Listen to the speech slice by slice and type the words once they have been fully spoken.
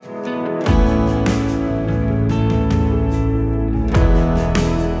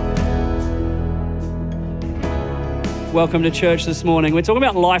Welcome to church this morning. We're talking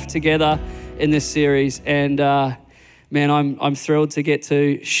about life together in this series, and man, I'm thrilled to get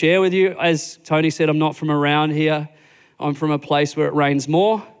to share with you. As Tony said, I'm not from around here. I'm from a place where it rains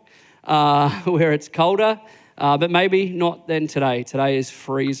more, where it's colder, but maybe not then today. Today is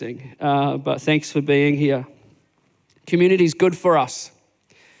freezing, but thanks for being here. Community is good for us,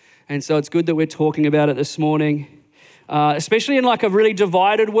 and so it's good that we're talking about it this morning, especially in like a really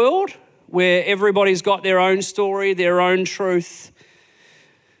divided world, where everybody's got their own story, their own truth.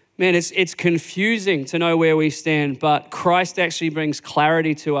 Man, it's confusing to know where we stand, but Christ actually brings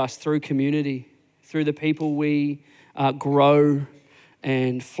clarity to us through community, through the people we grow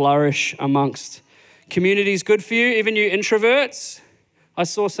and flourish amongst. Community is good for you, even you introverts. I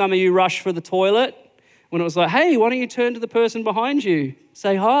saw some of you rush for the toilet when it was like, hey, why don't you turn to the person behind you,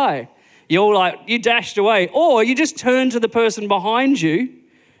 say hi. You're all like, you dashed away, or you just turned to the person behind you,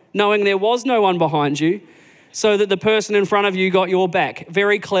 knowing there was no one behind you, so that the person in front of you got your back.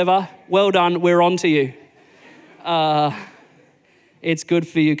 Very clever. Well done. We're on to you. It's good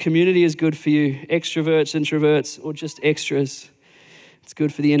for you. Community is good for you. Extroverts, introverts, or just extras. It's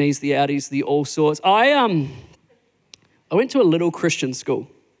good for the innies, the outies, the all sorts. I went to a little Christian school,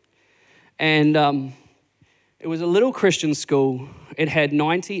 and it was a little Christian school. It had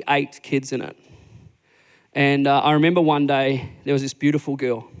 98 kids in it. And I remember one day there was this beautiful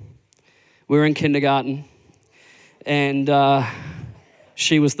girl. We were in kindergarten, and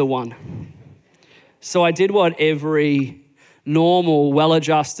she was the one. So I did what every normal,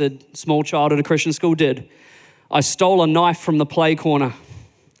 well-adjusted small child at a Christian school did. I stole a knife from the play corner,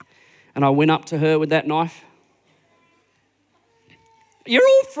 and I went up to her with that knife. You're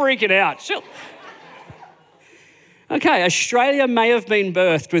all freaking out. Chill. Okay, Australia may have been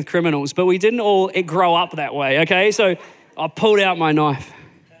birthed with criminals, but we didn't all grow up that way, okay? So I pulled out my knife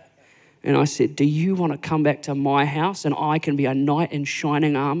and I said, do you want to come back to my house and I can be a knight in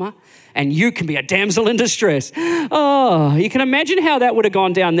shining armor and you can be a damsel in distress? Oh, you can imagine how that would have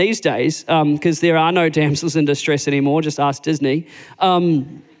gone down these days, because there are no damsels in distress anymore, just ask Disney.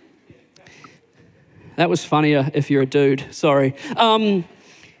 That was funnier if you're a dude, sorry.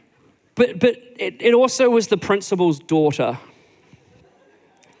 But it also was the principal's daughter.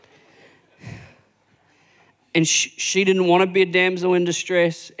 And she didn't want to be a damsel in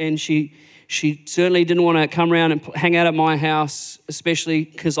distress, and she certainly didn't want to come around and hang out at my house, especially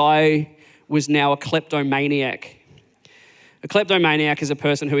because I was now a kleptomaniac. A kleptomaniac is a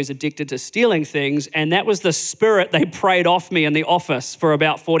person who is addicted to stealing things, and that was the spirit they prayed off me in the office for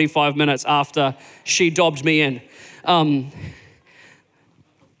about 45 minutes after she dobbed me in.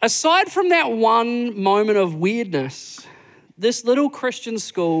 Aside from that one moment of weirdness, this little Christian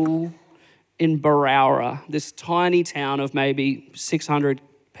school in Barowra, this tiny town of maybe 600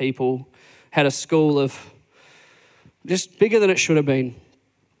 people, had a school of just bigger than it should have been.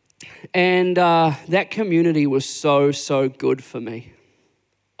 And that community was so good for me.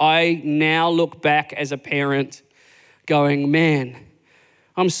 I now look back as a parent going, man,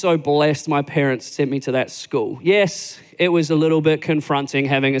 I'm so blessed my parents sent me to that school. Yes, it was a little bit confronting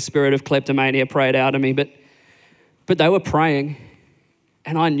having a spirit of kleptomania prayed out of me, but they were praying,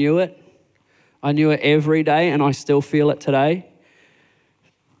 and I knew it. I knew it every day, and I still feel it today.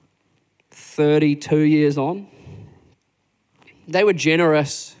 32 years on. They were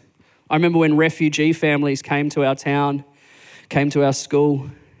generous. I remember when refugee families came to our town, came to our school,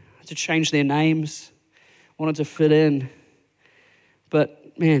 to change their names, wanted to fit in.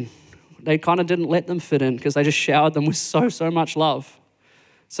 But man, they kind of didn't let them fit in because they just showered them with so much love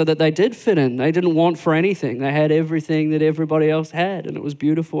so that they did fit in. They didn't want for anything. They had everything that everybody else had, and it was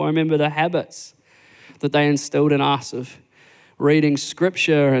beautiful. I remember the habits that they instilled in us of reading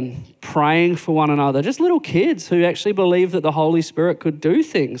scripture and praying for one another. Just little kids who actually believed that the Holy Spirit could do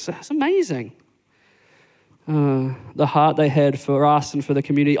things. It's amazing. The heart they had for us and for the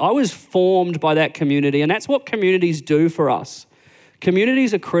community. I was formed by that community, and that's what communities do for us.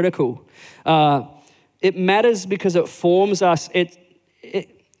 Communities are critical. It matters because it forms us.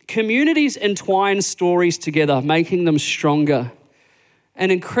 Communities entwine stories together, making them stronger. And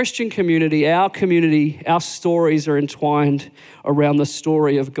in Christian community, our stories are entwined around the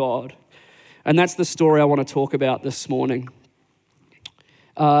story of God. And that's the story I want to talk about this morning.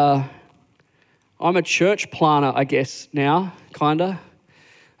 I'm a church planner, I guess, now, kinda,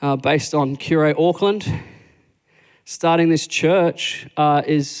 based on Cleary, Auckland. Starting this church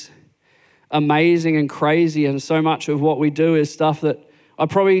is amazing and crazy, and so much of what we do is stuff that I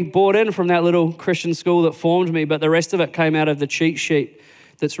probably bought in from that little Christian school that formed me, but the rest of it came out of the cheat sheet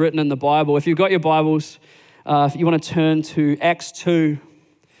that's written in the Bible. If you've got your Bibles, if you want to turn to Acts 2,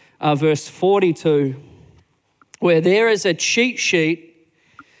 verse 42, where there is a cheat sheet.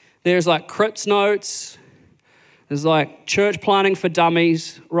 There's like Crips notes. There's like church planning for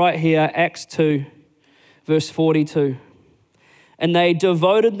dummies right here, Acts 2, verse 42. And they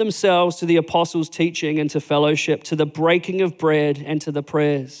devoted themselves to the apostles' teaching and to fellowship, to the breaking of bread and to the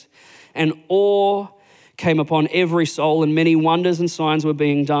prayers. And awe came upon every soul, and many wonders and signs were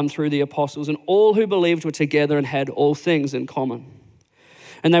being done through the apostles. And all who believed were together and had all things in common.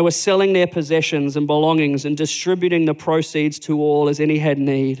 And they were selling their possessions and belongings and distributing the proceeds to all as any had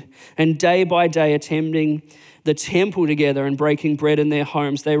need. And day by day, attending the temple together and breaking bread in their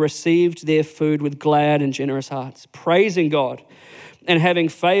homes, they received their food with glad and generous hearts, praising God and having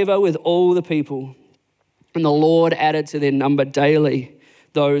favor with all the people. And the Lord added to their number daily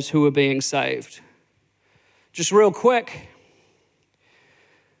those who were being saved. Just real quick,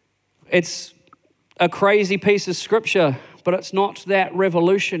 it's a crazy piece of scripture, but it's not that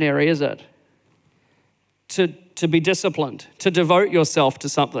revolutionary, is it? To be disciplined, to devote yourself to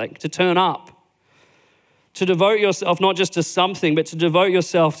something, to turn up. To devote yourself not just to something, but to devote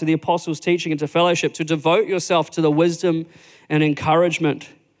yourself to the apostles' teaching and to fellowship, to devote yourself to the wisdom and encouragement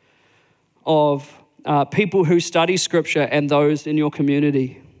of people who study scripture and those in your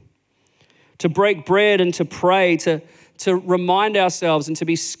community. To break bread and to pray, to remind ourselves and to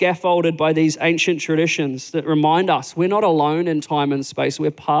be scaffolded by these ancient traditions that remind us we're not alone in time and space.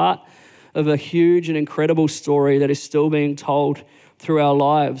 We're part of a huge and incredible story that is still being told through our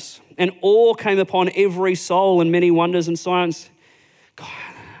lives. And awe came upon every soul and many wonders and signs. God,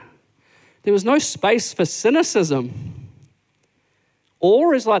 there was no space for cynicism.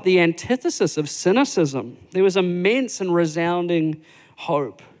 Awe is like the antithesis of cynicism. There was immense and resounding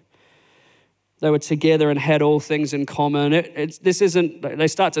hope. They were together and had all things in common. They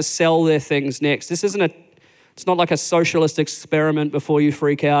start to sell their things next. It's not like a socialist experiment before you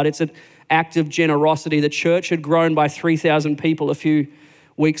freak out. It's an act of generosity. The church had grown by 3,000 people a few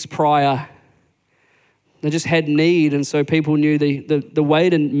weeks prior. They just had need, and so people knew the way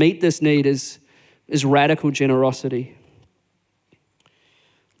to meet this need is radical generosity.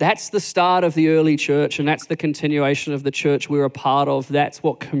 That's the start of the early church, and that's the continuation of the church we're a part of. That's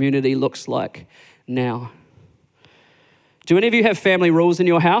what community looks like now. Do any of you have family rules in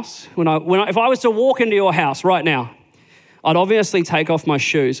your house? If I was to walk into your house right now, I'd obviously take off my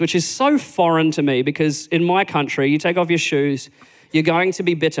shoes, which is so foreign to me because in my country, you take off your shoes, you're going to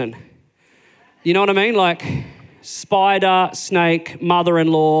be bitten. You know what I mean? Like spider, snake,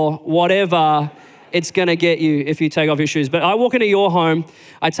 mother-in-law, whatever, it's going to get you if you take off your shoes. But I walk into your home,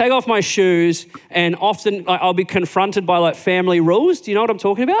 I take off my shoes, and often I'll be confronted by like family rules. Do you know what I'm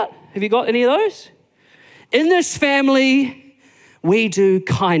talking about? Have you got any of those? In this family, we do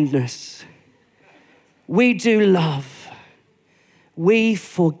kindness. We do love. We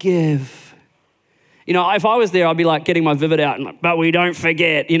forgive. You know, if I was there, I'd be like getting my Vivid out, but we don't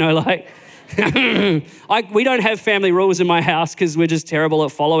forget, we don't have family rules in my house because we're just terrible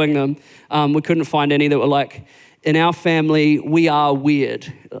at following them. We couldn't find any that were like, in our family, we are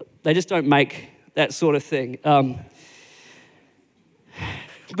weird. They just don't make that sort of thing.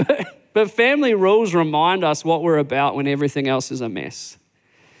 But family rules remind us what we're about when everything else is a mess.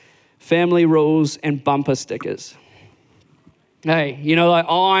 Family rules and bumper stickers. Hey, like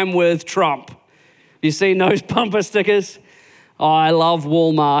I'm with Trump. You seen those bumper stickers? Oh, I love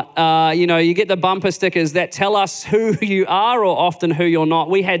Walmart. You get the bumper stickers that tell us who you are or often who you're not.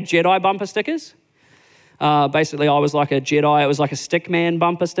 We had Jedi bumper stickers. Basically, I was like a Jedi. It was like a stickman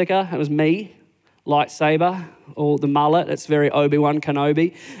bumper sticker. It was me, lightsaber, or the mullet. It's very Obi-Wan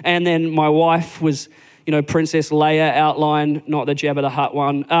Kenobi. And then my wife was, Princess Leia outline, not the Jabba the Hutt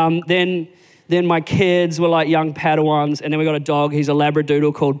one. Then my kids were like young Padawans, and then we got a dog. He's a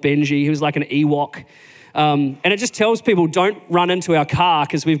Labradoodle called Benji. He was like an Ewok. And it just tells people, don't run into our car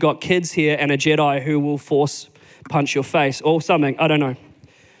because we've got kids here and a Jedi who will force punch your face or something. I don't know.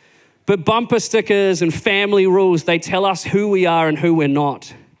 But bumper stickers and family rules, they tell us who we are and who we're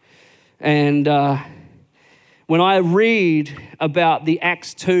not. And when I read about the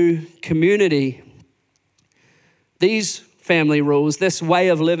Acts 2 community, these family rules, this way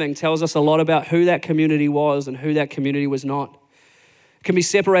of living tells us a lot about who that community was and who that community was not. It can be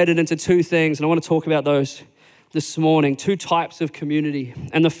separated into two things, and I want to talk about those this morning, two types of community.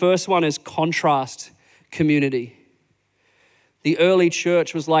 And the first one is contrast community. The early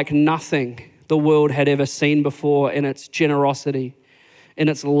church was like nothing the world had ever seen before in its generosity, in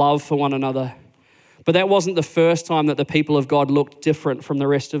its love for one another. But that wasn't the first time that the people of God looked different from the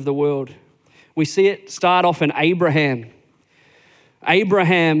rest of the world. We see it start off in Abraham.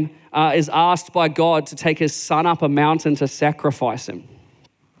 Abraham is asked by God to take his son up a mountain to sacrifice him.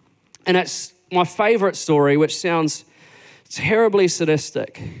 And it's my favorite story, which sounds terribly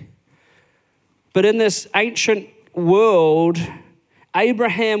sadistic. But in this ancient world,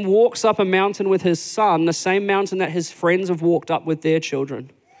 Abraham walks up a mountain with his son, the same mountain that his friends have walked up with their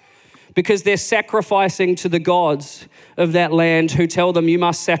children, because they're sacrificing to the gods of that land who tell them, you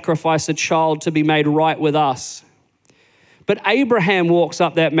must sacrifice a child to be made right with us. But Abraham walks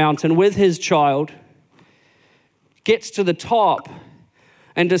up that mountain with his child, gets to the top,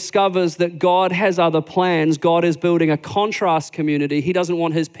 and discovers that God has other plans. God is building a contrast community. He doesn't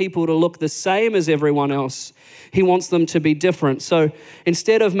want his people to look the same as everyone else. He wants them to be different. So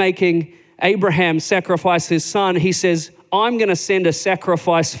instead of making Abraham sacrifice his son, he says, I'm going to send a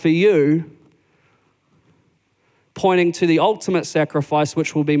sacrifice for you, pointing to the ultimate sacrifice,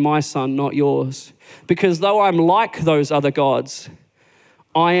 which will be my son, not yours. Because though I'm like those other gods,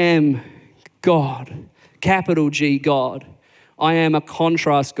 I am God, capital G God. I am a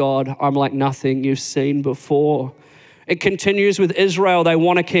contrast God. I'm like nothing you've seen before. It continues with Israel. They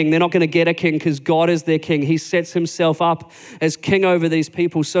want a king. They're not going to get a king because God is their king. He sets himself up as king over these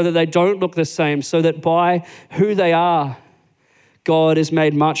people so that they don't look the same, so that by who they are, God is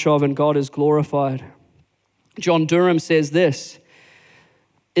made much of and God is glorified. John Durham says this,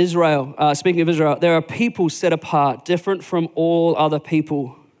 speaking of Israel, there are people set apart, different from all other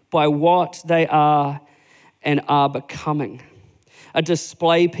people by what they are and are becoming. A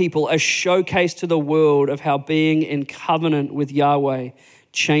display people, a showcase to the world of how being in covenant with Yahweh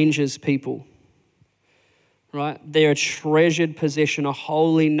changes people, right? They're a treasured possession, a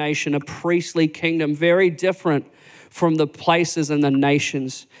holy nation, a priestly kingdom, very different from the places and the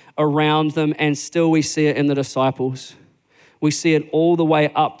nations around them, and still we see it in the disciples. We see it all the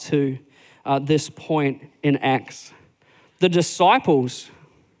way up to this point in Acts. The disciples,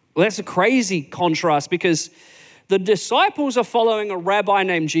 well, that's a crazy contrast because the disciples are following a rabbi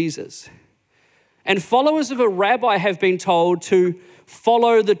named Jesus. And followers of a rabbi have been told to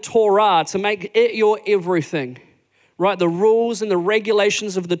follow the Torah, to make it your everything, right? The rules and the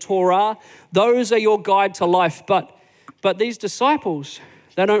regulations of the Torah, those are your guide to life. But these disciples,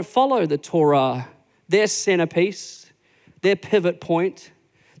 they don't follow the Torah. Their centerpiece, their pivot point,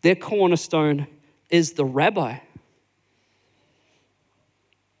 their cornerstone is the rabbi.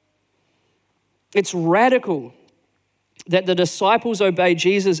 It's radical that the disciples obey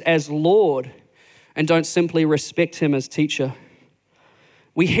Jesus as Lord and don't simply respect him as teacher.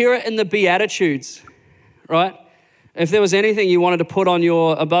 We hear it in the Beatitudes, right? If there was anything you wanted to put on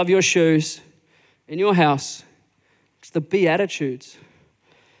above your shoes in your house, it's the Beatitudes.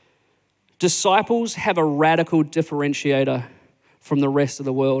 Disciples have a radical differentiator from the rest of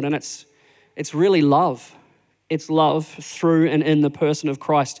the world, and it's really love. It's love through and in the person of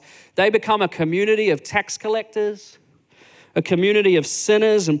Christ. They become a community of tax collectors, a community of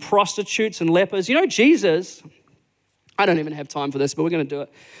sinners and prostitutes and lepers. You know, Jesus, I don't even have time for this, but we're going to do it.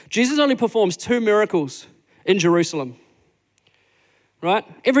 Jesus only performs 2 miracles in Jerusalem, right?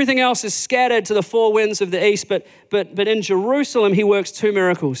 Everything else is scattered to the 4 winds of the east, but in Jerusalem, he works 2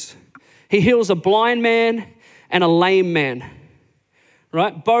 miracles. He heals a blind man and a lame man,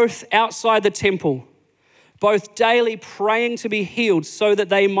 right? Both outside the temple, both daily praying to be healed so that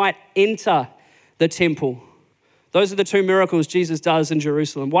they might enter the temple. Those are the 2 miracles Jesus does in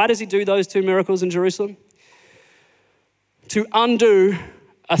Jerusalem. Why does he do those 2 miracles in Jerusalem? To undo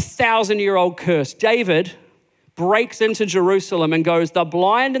a 1,000-year-old curse. David breaks into Jerusalem and goes, the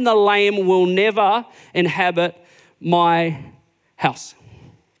blind and the lame will never inhabit my house.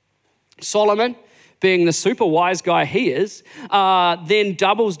 Solomon, being the super wise guy he is, then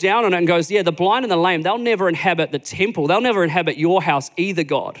doubles down on it and goes, yeah, the blind and the lame, they'll never inhabit the temple. They'll never inhabit your house either,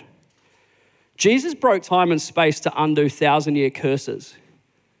 God. Jesus broke time and space to undo 1,000-year curses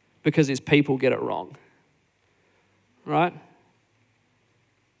because his people get it wrong, right?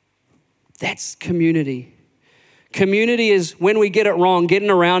 That's community. Community is when we get it wrong,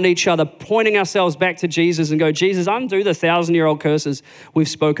 getting around each other, pointing ourselves back to Jesus and go, Jesus, undo the 1,000-year-old curses we've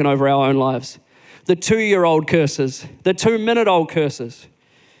spoken over our own lives. The 2-year-old curses, the 2-minute-old curses.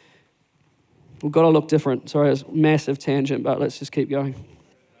 We've got to look different. Sorry, it's a massive tangent, but let's just keep going.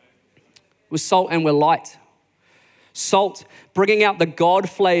 We're salt and we're light. Salt, bringing out the God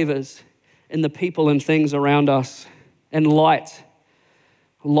flavors in the people and things around us. And light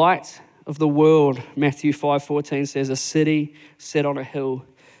of the world, Matthew 5:14 says, a city set on a hill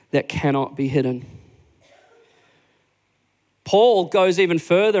that cannot be hidden. Paul goes even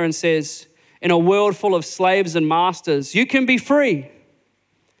further and says, in a world full of slaves and masters, you can be free,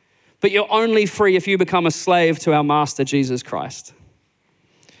 but you're only free if you become a slave to our master, Jesus Christ.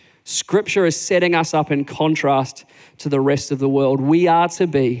 Scripture is setting us up in contrast to the rest of the world. We are to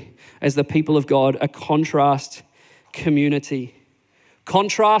be as the people of God, a contrast community.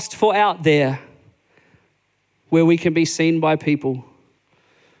 Contrast for out there, where we can be seen by people.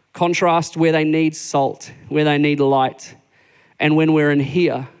 Contrast where they need salt, where they need light. And when we're in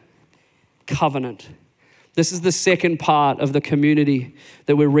here, covenant. This is the second part of the community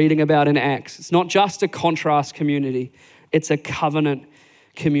that we're reading about in Acts. It's not just a contrast community, it's a covenant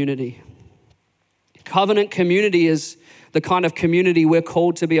community. Covenant community is the kind of community we're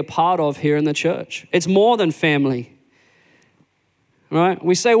called to be a part of here in the church. It's more than family, right?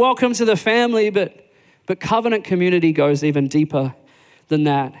 We say, welcome to the family, but covenant community goes even deeper than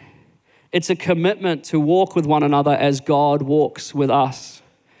that. It's a commitment to walk with one another as God walks with us.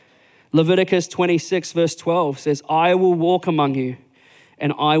 Leviticus 26 verse 12 says, I will walk among you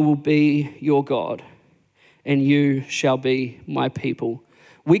and I will be your God and you shall be my people.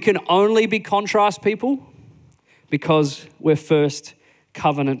 We can only be contrast people because we're first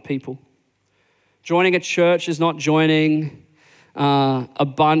covenant people. Joining a church is not joining a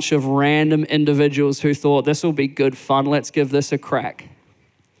bunch of random individuals who thought this will be good fun, let's give this a crack.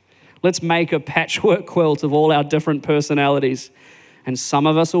 Let's make a patchwork quilt of all our different personalities. And some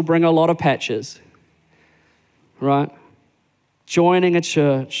of us will bring a lot of patches, right? Joining a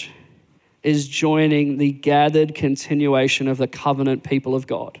church is joining the gathered continuation of the covenant people of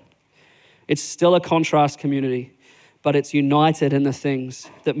God. It's still a contrast community, but it's united in the things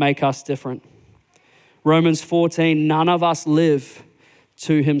that make us different. Romans 14, none of us live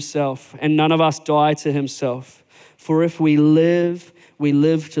to himself, and none of us die to himself. For if we live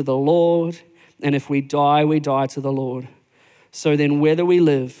to the Lord, and if we die to the Lord. So then whether we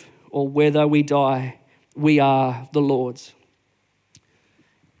live or whether we die, we are the Lord's.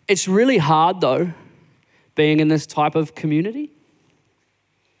 It's really hard though, being in this type of community,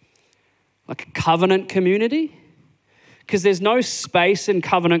 like a covenant community, because there's no space in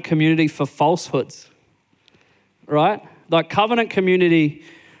covenant community for falsehoods, right? Like covenant community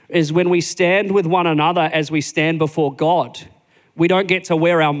is when we stand with one another as we stand before God. We don't get to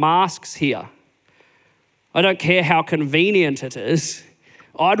wear our masks here. I don't care how convenient it is.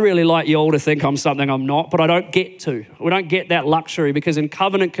 I'd really like you all to think I'm something I'm not, but I don't get to. We don't get that luxury because in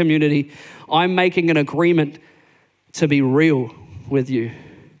covenant community, I'm making an agreement to be real with you.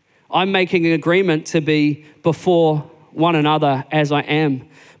 I'm making an agreement to be before one another as I am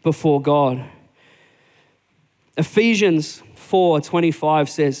before God. Ephesians 4:25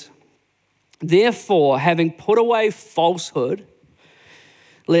 says, therefore, having put away falsehood,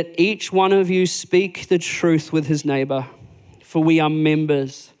 let each one of you speak the truth with his neighbor, for we are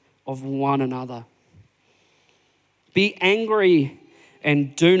members of one another. Be angry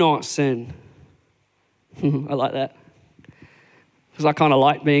and do not sin. I like that. Because I kind of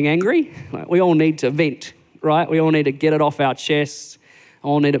like being angry. Like we all need to vent, right? We all need to get it off our chests.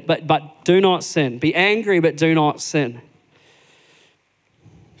 All need it, but do not sin. Be angry, but do not sin.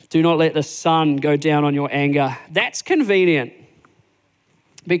 Do not let the sun go down on your anger. That's convenient.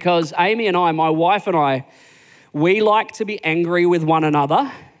 Because Amy and I, my wife and I, we like to be angry with one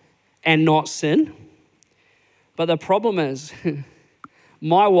another and not sin. But the problem is,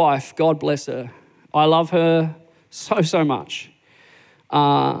 my wife, God bless her, I love her so much.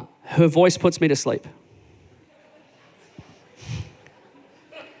 Her voice puts me to sleep.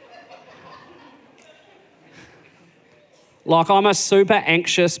 Like I'm a super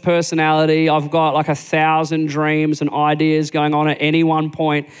anxious personality. I've got like 1,000 dreams and ideas going on at any one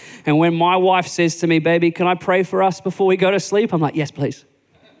point. And when my wife says to me, baby, can I pray for us before we go to sleep? I'm like, yes, please.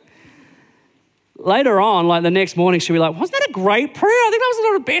 Later on, like the next morning, she'll be like, wasn't that a great prayer? I think that was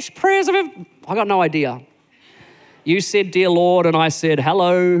one of the best prayers I've ever... I got no idea. You said, dear Lord, and I said,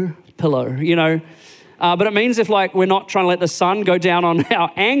 hello, pillow, you know. But it means if like we're not trying to let the sun go down on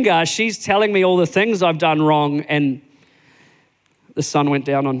our anger, she's telling me all the things I've done wrong and the sun went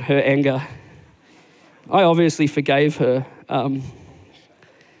down on her anger. I obviously forgave her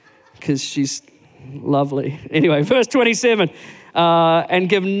because she's lovely. Anyway, verse 27, and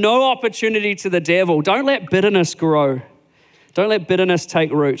give no opportunity to the devil. Don't let bitterness grow. Don't let bitterness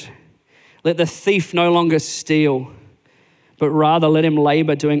take root. Let the thief no longer steal, but rather let him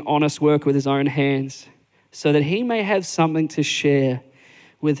labor doing honest work with his own hands so that he may have something to share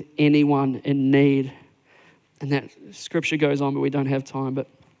with anyone in need. And that scripture goes on, but we don't have time. But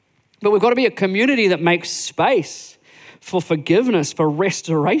we've got to be a community that makes space for forgiveness, for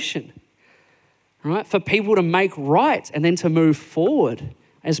restoration, right? For people to make right and then to move forward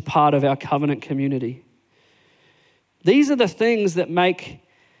as part of our covenant community. These are the things that make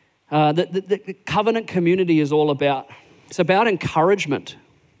the covenant community is all about. It's about encouragement.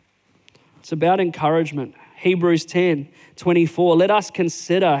 It's about encouragement. Hebrews 10:24. Let us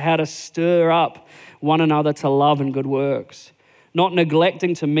consider how to stir up one another to love and good works, not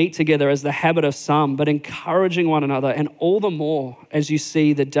neglecting to meet together as the habit of some, but encouraging one another, and all the more as you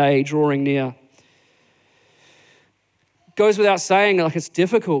see the day drawing near. Goes without saying, like, it's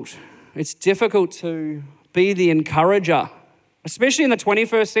difficult. It's difficult to be the encourager, especially in the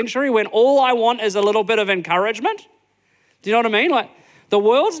 21st century when all I want is a little bit of encouragement. Do you know what I mean? Like, the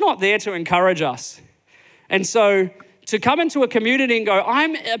world's not there to encourage us. And so to come into a community and go,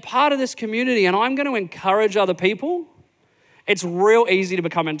 I'm a part of this community and I'm going to encourage other people, it's real easy to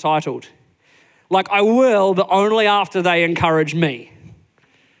become entitled. Like, I will, but only after they encourage me.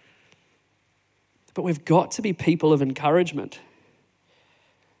 But we've got to be people of encouragement.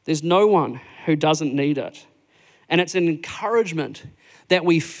 There's no one who doesn't need it. And it's an encouragement that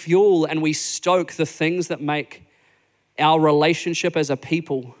we fuel and we stoke the things that make our relationship as a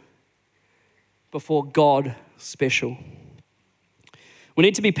people before God special. We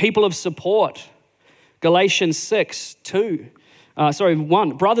need to be people of support. Galatians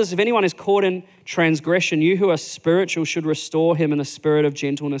 1. Brothers, if anyone is caught in transgression, you who are spiritual should restore him in a spirit of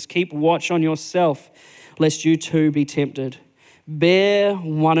gentleness. Keep watch on yourself, lest you too be tempted. Bear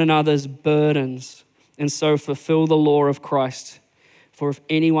one another's burdens, and so fulfill the law of Christ. For if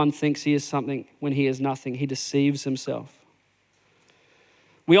anyone thinks he is something when he is nothing, he deceives himself.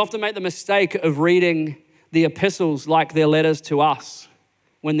 We often make the mistake of reading the epistles like they're letters to us,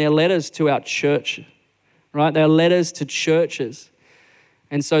 when they're letters to our church, right? They're letters to churches.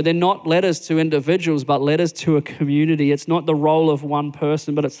 And so they're not letters to individuals, but letters to a community. It's not the role of one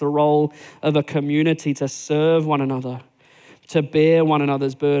person, but it's the role of a community to serve one another, to bear one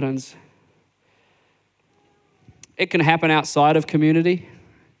another's burdens. It can happen outside of community,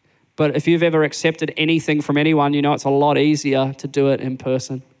 but if you've ever accepted anything from anyone, you know it's a lot easier to do it in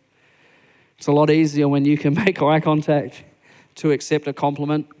person. It's a lot easier when you can make eye contact to accept a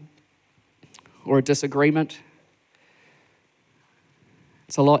compliment or a disagreement.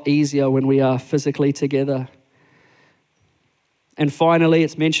 It's a lot easier when we are physically together. And finally,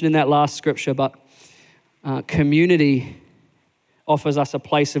 it's mentioned in that last scripture, but community offers us a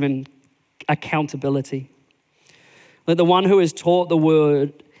place of accountability. Let the one who is taught the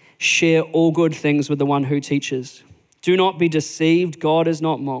word share all good things with the one who teaches. Do not be deceived, God is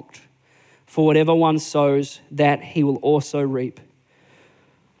not mocked. For whatever one sows, that he will also reap.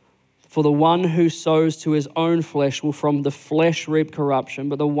 For the one who sows to his own flesh will from the flesh reap corruption,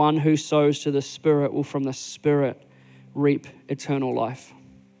 but the one who sows to the Spirit will from the Spirit reap eternal life.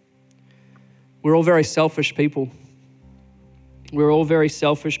 We're all very selfish people. We're all very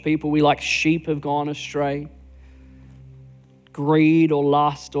selfish people. We, like sheep, have gone astray. Greed or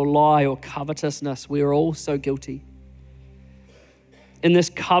lust or lie or covetousness, we are all so guilty. In this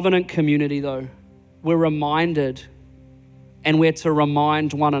covenant community, though, we're reminded, and we're to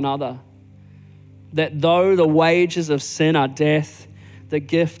remind one another, that though the wages of sin are death, the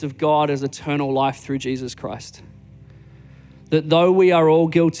gift of God is eternal life through Jesus Christ. That though we are all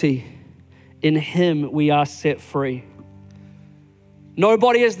guilty, in Him we are set free.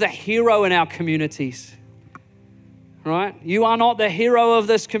 Nobody is the hero in our communities, right? You are not the hero of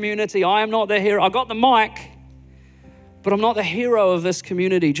this community. I am not the hero. I got the mic, but I'm not the hero of this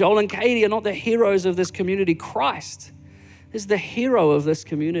community. Joel and Katie are not the heroes of this community. Christ is the hero of this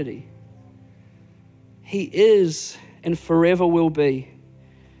community. He is and forever will be.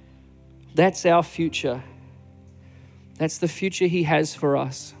 That's our future. That's the future He has for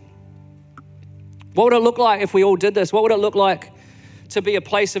us. What would it look like if we all did this? What would it look like to be a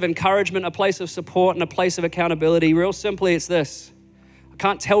place of encouragement, a place of support, and a place of accountability? Real simply, it's this. I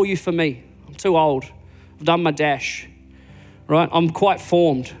can't tell you for me. I'm too old. I've done my dash, right? I'm quite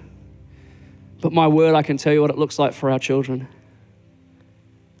formed. But my word, I can tell you what it looks like for our children,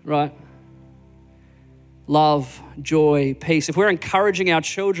 right? Love, joy, peace. If we're encouraging our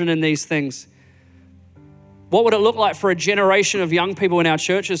children in these things, what would it look like for a generation of young people in our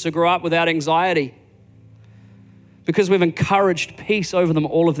churches to grow up without anxiety? Because we've encouraged peace over them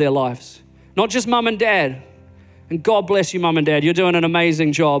all of their lives. Not just mum and dad. And God bless you, mum and dad. You're doing an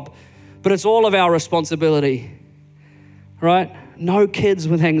amazing job. But it's all of our responsibility, right? No kids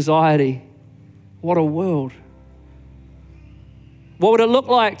with anxiety. What a world. What would it look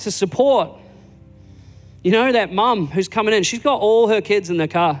like to support? You know, that mum who's coming in, she's got all her kids in the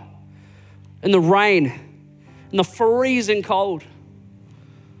car, in the rain, in the freezing cold.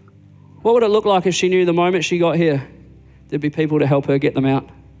 What would it look like if she knew the moment she got here, there'd be people to help her get them out?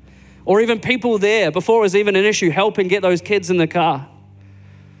 Or even people there, before it was even an issue, helping get those kids in the car.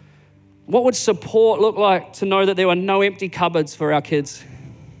 What would support look like to know that there were no empty cupboards for our kids?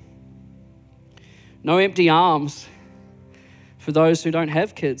 No empty arms for those who don't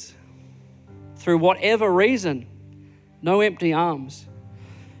have kids. Through whatever reason, no empty arms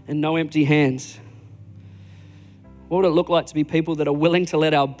and no empty hands. What would it look like to be people that are willing to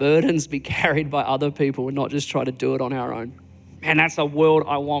let our burdens be carried by other people and not just try to do it on our own? Man, that's a world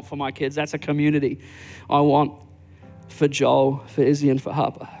I want for my kids. That's a community I want for Joel, for Izzy, and for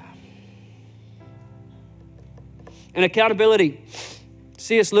Harper. And accountability.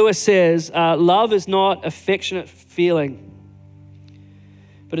 C.S. Lewis says, love is not affectionate feeling,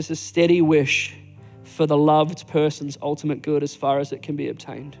 but it's a steady wish for the loved person's ultimate good as far as it can be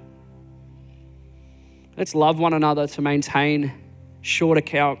obtained. Let's love one another to maintain short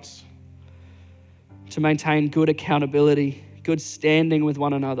accounts, to maintain good accountability, good standing with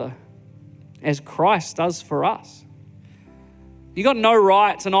one another, as Christ does for us. You got no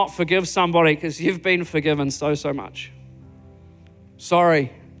right to not forgive somebody because you've been forgiven so much.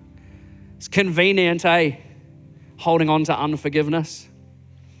 Sorry. It's convenient, holding on to unforgiveness.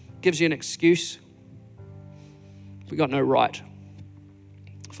 Gives you an excuse. We got no right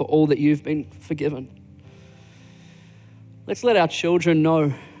for all that you've been forgiven. Let's let our children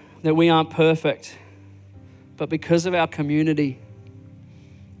know that we aren't perfect, but because of our community,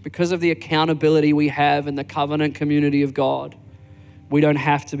 because of the accountability we have in the covenant community of God, we don't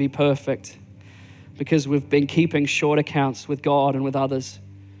have to be perfect because we've been keeping short accounts with God and with others.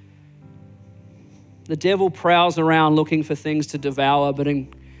 The devil prowls around looking for things to devour, but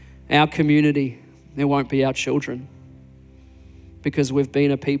in our community, there won't be our children because we've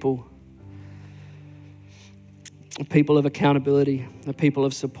been a people of accountability, a people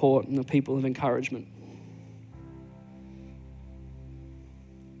of support, and a people of encouragement.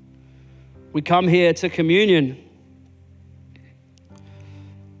 We come here to communion,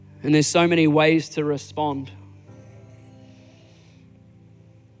 and there's so many ways to respond.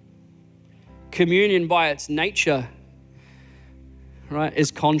 Communion by its nature, right,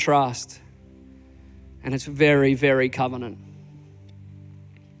 is contrast, and it's very, very covenant.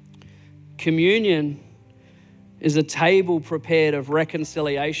 Communion is a table prepared of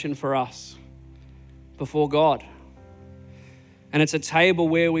reconciliation for us before God. And it's a table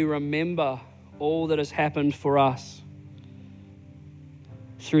where we remember all that has happened for us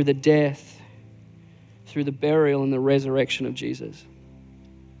through the death, through the burial and the resurrection of Jesus.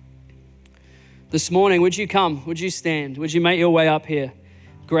 This morning, would you come? Would you stand? Would you make your way up here?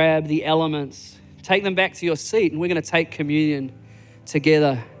 Grab the elements, take them back to your seat, and we're going to take communion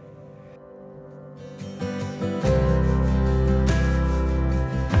together.